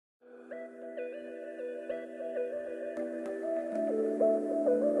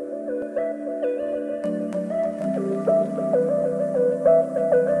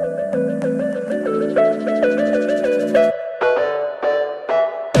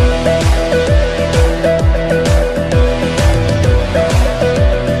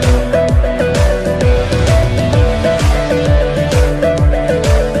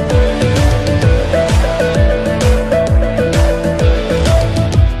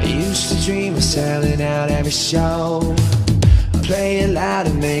out every show. Play it loud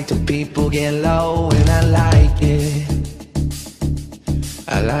and make the people get low. And I like it,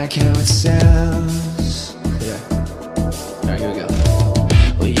 I like how it sounds. Yeah. Alright, here we go.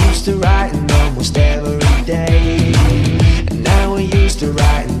 We used to writing almost every day, and now we're used to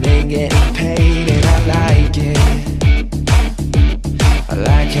writing and getting paid. And I like it, I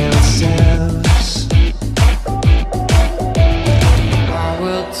like how it sounds. I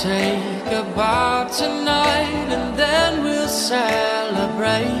will take a bow tonight, and then we'll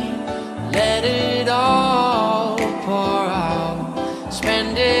celebrate. Let it all pour out,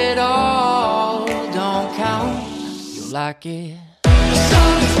 spend it all, don't count. You like it? The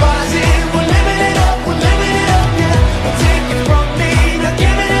sun is rising, we're living it up, we're living it up, yeah. Don't take it from me, not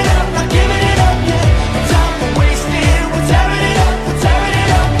giving it up, not giving it up, yeah. No time for wasting, we're tearing it up, we're tearing it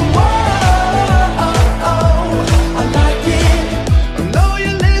up. Whoa, I like it. I know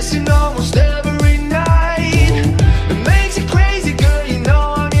you listen almost every night. It makes you crazy, girl, you know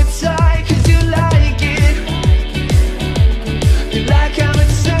I'm your type. 'Cause you like it, you like how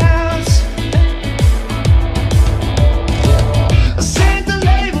it sounds. I sent the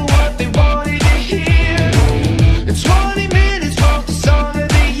label what they wanted to hear. In 20 minutes wrote the song of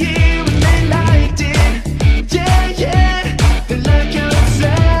the year, and they liked it. Yeah, yeah, they like how it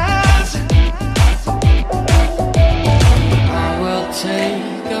sounds. I will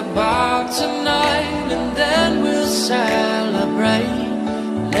take a bow tonight, and then we'll celebrate.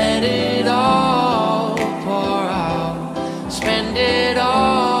 Let it all pour out, spend it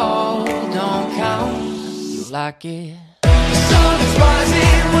all, don't count. You like it? The sun is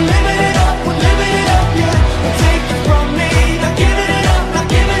rising, we're living it up, we're living it up, yeah. Don't take it from me, not giving it up, not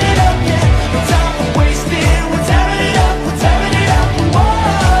giving it up, yeah. No time for wasting, we're tearing it up, we're tearing it up. Whoa,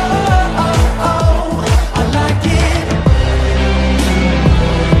 I like it.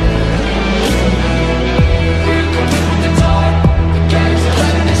 We're coming from the top, the game's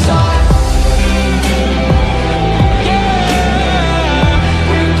letting us on. Yeah,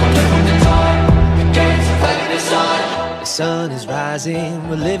 we're coming from the top, the game's letting us on. The sun is rising,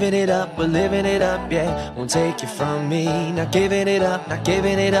 we're living it up, we're living it up, yeah. Won't take it from me, not giving it up, not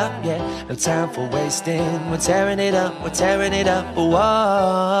giving it up, yeah. No time for wasting, we're tearing it up, we're tearing it up.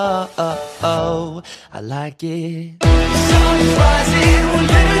 Whoa, I like it. The sun is rising, we're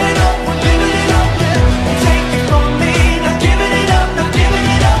living